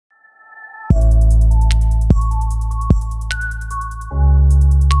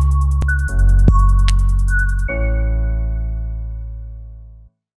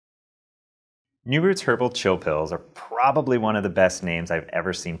New Roots Herbal Chill Pills are probably one of the best names I've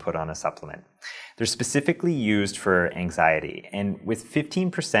ever seen put on a supplement. They're specifically used for anxiety, and with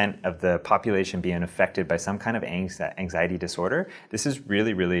 15% of the population being affected by some kind of anxiety disorder, this is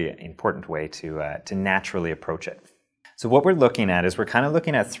really important way to naturally approach it. So what we're looking at is we're kind of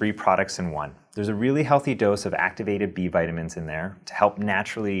looking at 3 products in one. There's a really healthy dose of activated B vitamins in there to help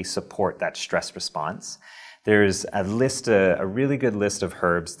naturally support that stress response. There's a really good list of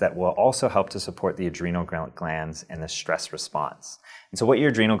herbs that will also help to support the adrenal glands and the stress response. And so what your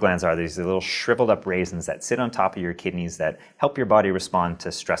adrenal glands are, these little shriveled up raisins that sit on top of your kidneys that help your body respond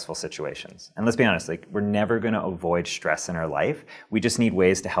to stressful situations. And let's be honest, like, we're never going to avoid stress in our life. We just need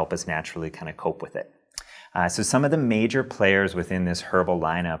ways to help us naturally kind of cope with it. So some of the major players within this herbal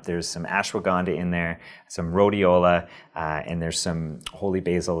lineup, there's some ashwagandha in there, some rhodiola, and there's some holy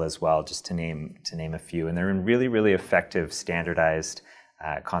basil as well, just to name a few. And they're in really effective standardized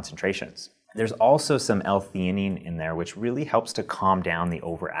concentrations. There's also some L-theanine in there, which really helps to calm down the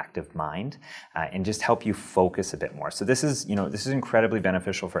overactive mind and just help you focus a bit more. So this is incredibly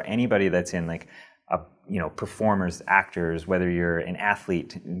beneficial for anybody that's in performers, actors, whether you're an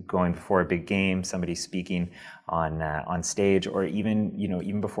athlete going before a big game, somebody speaking on stage, or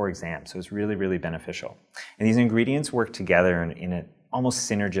even before exams. So it's really beneficial. And these ingredients work together in an almost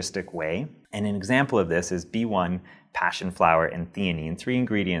synergistic way. And an example of this is B1, passion flower, and theanine, 3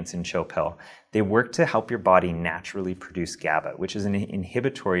 ingredients in Chill Pill. They work to help your body naturally produce GABA, which is an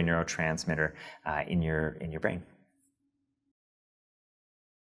inhibitory neurotransmitter in your brain.